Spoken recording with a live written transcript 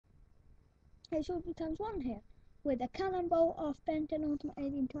It's Ultra Times 1 here, with a cannonbolt of bent and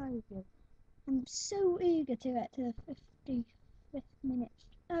automated entire review. I'm so eager to get to the 55th minute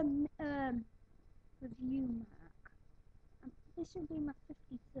review mark. This will be my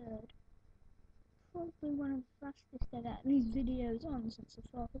 53rd. Probably one of the fastest I've got these videos on since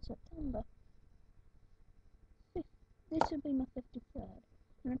the 4th of September. This will be my 53rd.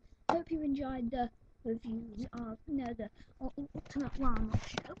 And I hope you enjoyed the reviews of the Ultimate Llama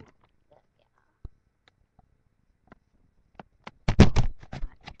show.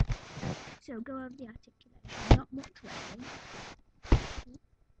 So go over the articulation, not much really.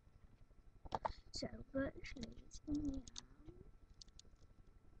 So virtually it's in the legs,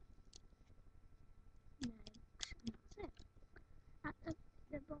 and that's it. At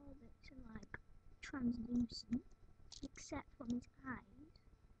the ball bits are like translucent, except from his eyes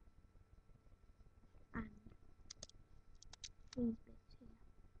and these bits here.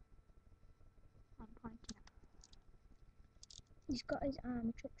 I'm pointing out. He's got his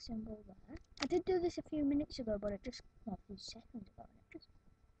arm trick symbol there. I did do this a few minutes ago, but it just, well, a few seconds ago, and it just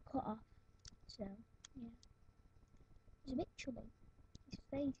cut off. So, yeah. He's a bit chubby. His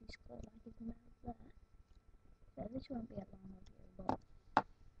face is got like his mouth there. So this won't be a long review, but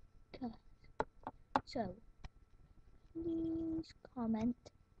so please comment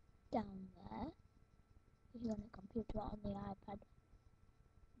down there if you're on the computer or on the iPad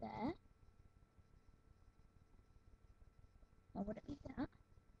there. Or would it be that?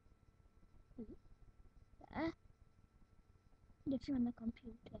 There. And if you're on the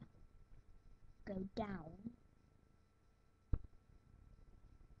computer, go down.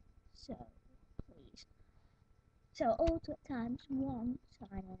 So please. So Ultimate Times 1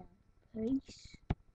 signing out. Peace.